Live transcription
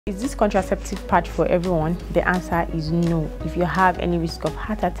Is this contraceptive patch for everyone? The answer is no. If you have any risk of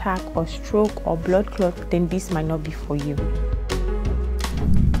heart attack or stroke or blood clot, then this might not be for you.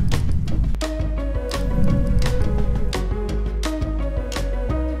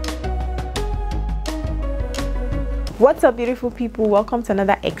 What's up, beautiful people? Welcome to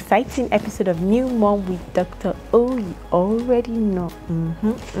another exciting episode of New Mom with Dr. O. You already know.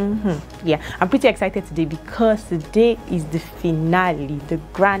 Yeah, I'm pretty excited today because today is the finale, the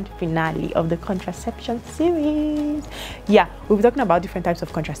grand finale of the contraception series. Yeah, we'll be talking about different types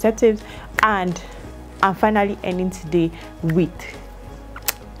of contraceptives, and I'm finally ending today with,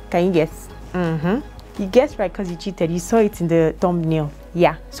 can you guess? You guessed right, because you cheated. You saw it in the thumbnail.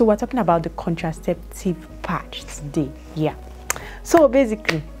 Yeah, so we're talking about the contraceptive patch today. Yeah, so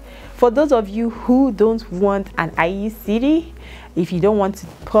basically, for those of you who don't want an IUCD, if you don't want to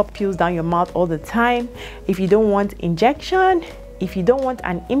pop pills down your mouth all the time, if you don't want injection, if you don't want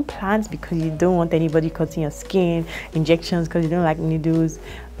an implant because you don't want anybody cutting your skin, injections because you don't like needles,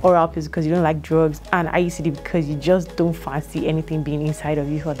 oral pills because you don't like drugs, and IUCD because you just don't fancy anything being inside of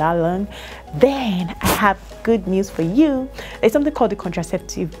you for that long, then I have good news for you. There's something called the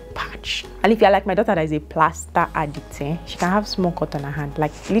contraceptive patch. And if you're like my daughter that is a plaster addict, she can have small cut on her hand,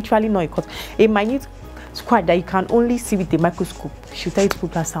 like literally not a cut, a minute squat that you can only see with a microscope. She'll tell you to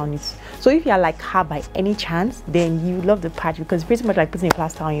put plaster on it. So if you're like her by any chance, then you love the patch because it's pretty much like putting a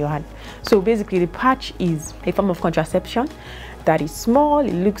plaster on your hand. So basically, the patch is a form of contraception that is small.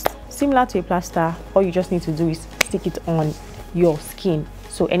 It looks similar to a plaster. All you just need to do is stick it on your skin.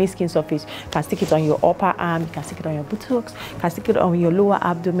 So any skin surface, you can stick it on your upper arm, you can stick it on your buttocks, you can stick it on your lower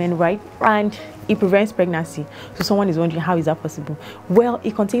abdomen, right? And it prevents pregnancy. So someone is wondering, how is that possible? Well,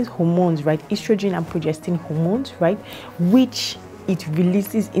 it contains hormones, right? Estrogen and progestin hormones, right? Which it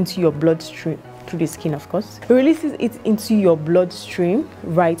releases into your bloodstream through the skin, of course. It releases it into your bloodstream,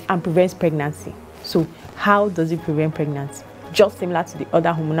 right? And prevents pregnancy. So how does it prevent pregnancy? Just similar to the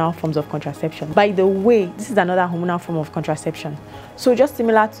other hormonal forms of contraception. By the way, this is another hormonal form of contraception. So just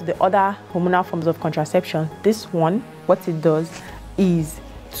similar to the other hormonal forms of contraception, this one, what it does is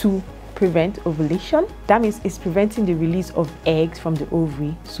to prevent ovulation. That means it's preventing the release of eggs from the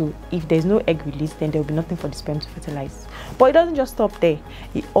ovary. So if there's no egg release, then there will be nothing for the sperm to fertilize. But it doesn't just stop there.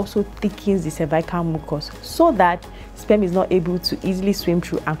 It also thickens the cervical mucus so that sperm is not able to easily swim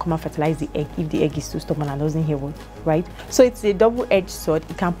through and come and fertilize the egg if the egg is too stubborn and doesn't hear word, right? So it's a double-edged sword.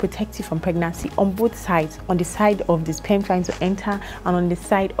 It can protect you from pregnancy on both sides, on the side of the sperm trying to enter and on the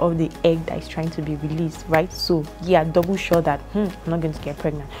side of the egg that is trying to be released, right? So yeah, double sure that I'm not going to get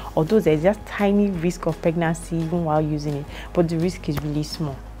pregnant. Although there's just tiny risk of pregnancy even while using it, but the risk is really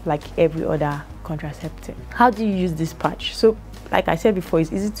small, like every other contraceptive. How do you use this patch? So like I said before,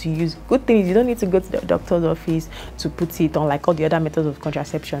 it's easy to use. Good thing is you don't need to go to the doctor's office to put it on like all the other methods of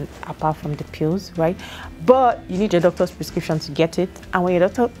contraception apart from the pills, right? But you need your doctor's prescription to get it, and when your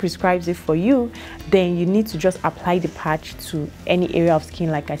doctor prescribes it for you, then you need to just apply the patch to any area of skin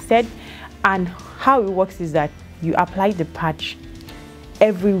like I said. And how it works is that you apply the patch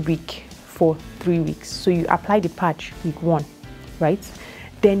every week for 3 weeks. So you apply the patch week 1, right?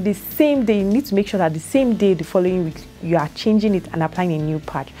 Then the same day, you need to make sure that the same day, the following week, you are changing it and applying a new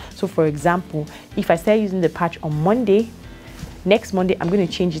patch. So for example, if I start using the patch on Monday, next Monday, I'm going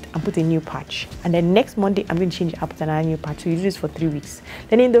to change it and put a new patch. And then next Monday, I'm going to change it and put another new patch. So you do this for 3 weeks.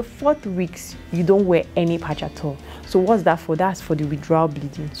 Then in the 4th weeks, you don't wear any patch at all. So what's that for? That's for the withdrawal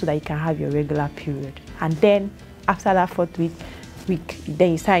bleeding, so that you can have your regular period. And then after that 4th week,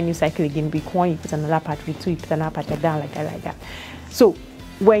 then you start a new cycle again. Week 1, you put another patch. Week 2, you put another patch, like that. So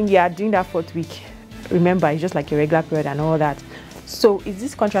when you are doing that 4th week, remember, it's just like your regular period and all that. So is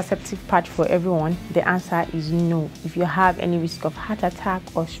this contraceptive patch for everyone? The answer is no. If you have any risk of heart attack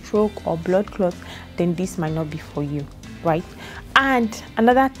or stroke or blood clots, then this might not be for you, right? And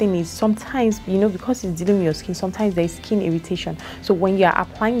another thing is, sometimes, because it's dealing with your skin, sometimes there is skin irritation. So when you are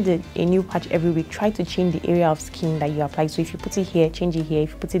applying a new patch every week, try to change the area of skin that you apply. So if you put it here, change it here.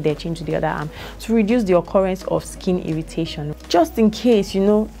 If you put it there, change to the other arm, to reduce the occurrence of skin irritation. Just in case,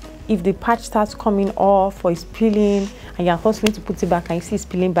 if the patch starts coming off or is peeling and you're hustling to put it back and you see it's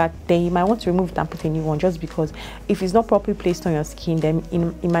peeling back, then you might want to remove it and put a new one, just because if it's not properly placed on your skin, then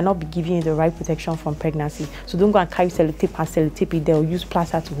it might not be giving you the right protection from pregnancy. So don't go and carry sellotape and sellotape it there, or use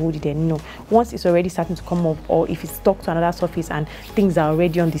plaster to hold it there. No, once it's already starting to come up, or if it's stuck to another surface and things are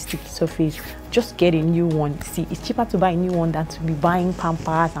already on the sticky surface, just get a new one. See, it's cheaper to buy a new one than to be buying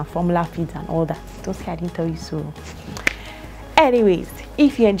Pampers and formula feeds and all that. Don't say I didn't tell you so. Anyways,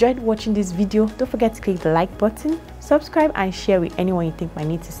 if you enjoyed watching this video, don't forget to click the like button Subscribe and share with anyone you think might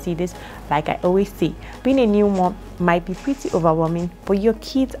need to see this. Like I always say, being a new mom might be pretty overwhelming, but your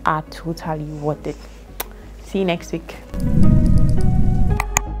kids are totally worth it. See you next week.